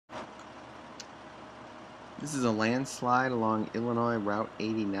This is a landslide along Illinois Route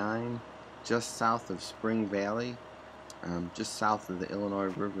 89, just south of Spring Valley, just south of the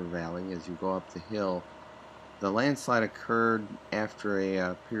Illinois River Valley as you go up the hill. The landslide occurred after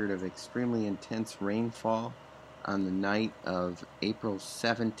a period of extremely intense rainfall on the night of April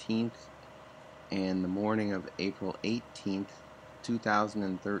 17th and the morning of April 18th,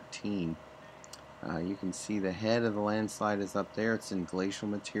 2013. You can see the head of the landslide is up there. It's in glacial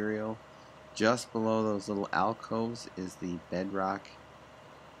material. Just below those little alcoves is the bedrock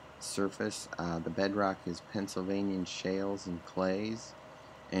surface. The bedrock is Pennsylvanian shales and clays,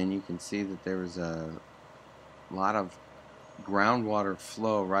 and you can see that there was a lot of groundwater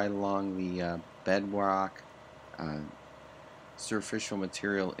flow right along the bedrock superficial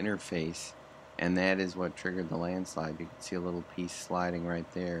material interface, and that is what triggered the landslide. You can see a little piece sliding right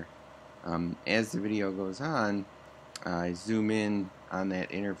there. As the video goes on, I zoom in on that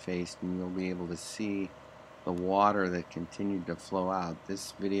interface and you'll be able to see the water that continued to flow out.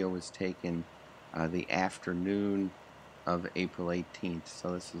 This video was taken the afternoon of April 18th,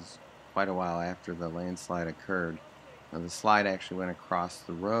 so this is quite a while after the landslide occurred. Now, the slide actually went across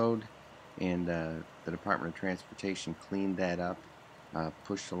the road, and the Department of Transportation cleaned that up,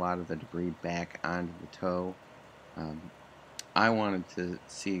 pushed a lot of the debris back onto the tow. I wanted to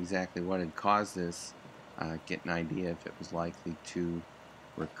see exactly what had caused this, get an idea if it was likely to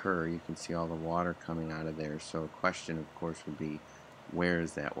recur. You can see all the water coming out of there, so a question of course would be, where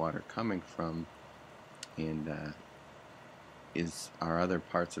is that water coming from, and are other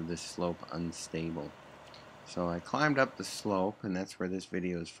parts of this slope unstable? So I climbed up the slope, and that's where this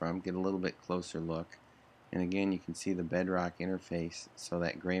video is from. Get a little bit closer look, and again you can see the bedrock interface. So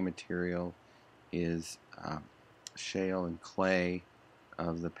that gray material is shale and clay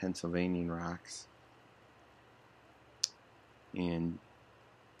of the Pennsylvanian rocks, and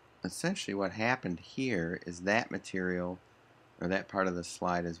essentially what happened here is that material, or that part of the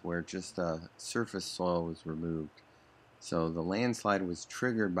slide, is where just surface soil was removed. So the landslide was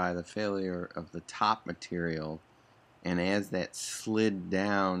triggered by the failure of the top material, and as that slid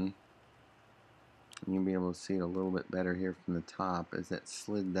down, you'll be able to see it a little bit better here from the top, as that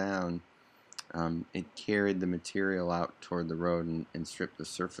slid down, it carried the material out toward the road and stripped the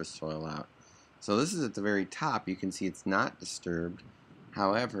surface soil out. So this is at the very top. You can see it's not disturbed.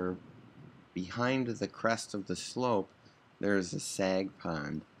 However, behind the crest of the slope there is a sag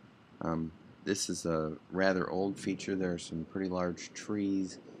pond. This is a rather old feature. There are some pretty large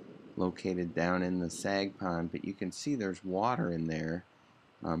trees located down in the sag pond, but you can see there's water in there.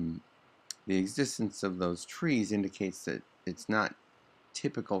 The existence of those trees indicates that it's not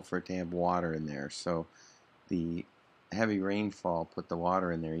typical for it to have water in there, so the heavy rainfall put the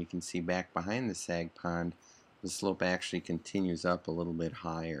water in there. You can see back behind the sag pond the slope actually continues up a little bit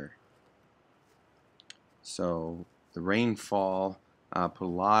higher. So the rainfall put a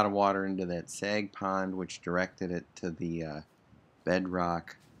lot of water into that sag pond, which directed it to the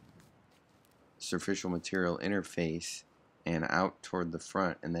bedrock superficial material interface and out toward the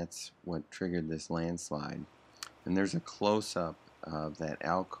front, and that's what triggered this landslide. And there's a close-up of that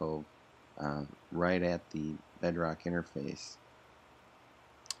alcove right at the bedrock interface.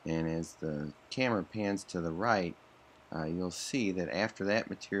 And as the camera pans to the right, you'll see that after that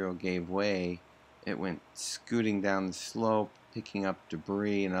material gave way, it went scooting down the slope, picking up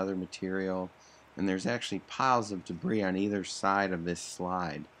debris and other material, and there's actually piles of debris on either side of this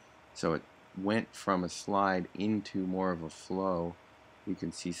slide. So it went from a slide into more of a flow. You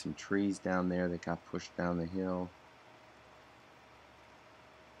can see some trees down there that got pushed down the hill,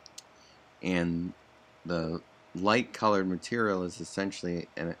 and the light colored material is essentially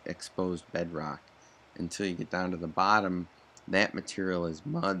an exposed bedrock. Until you get down to the bottom, that material is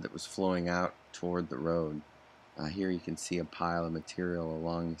mud that was flowing out toward the road. Here you can see a pile of material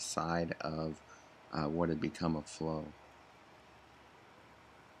along the side of what had become a flow.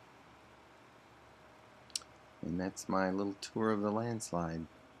 And that's my little tour of the landslide.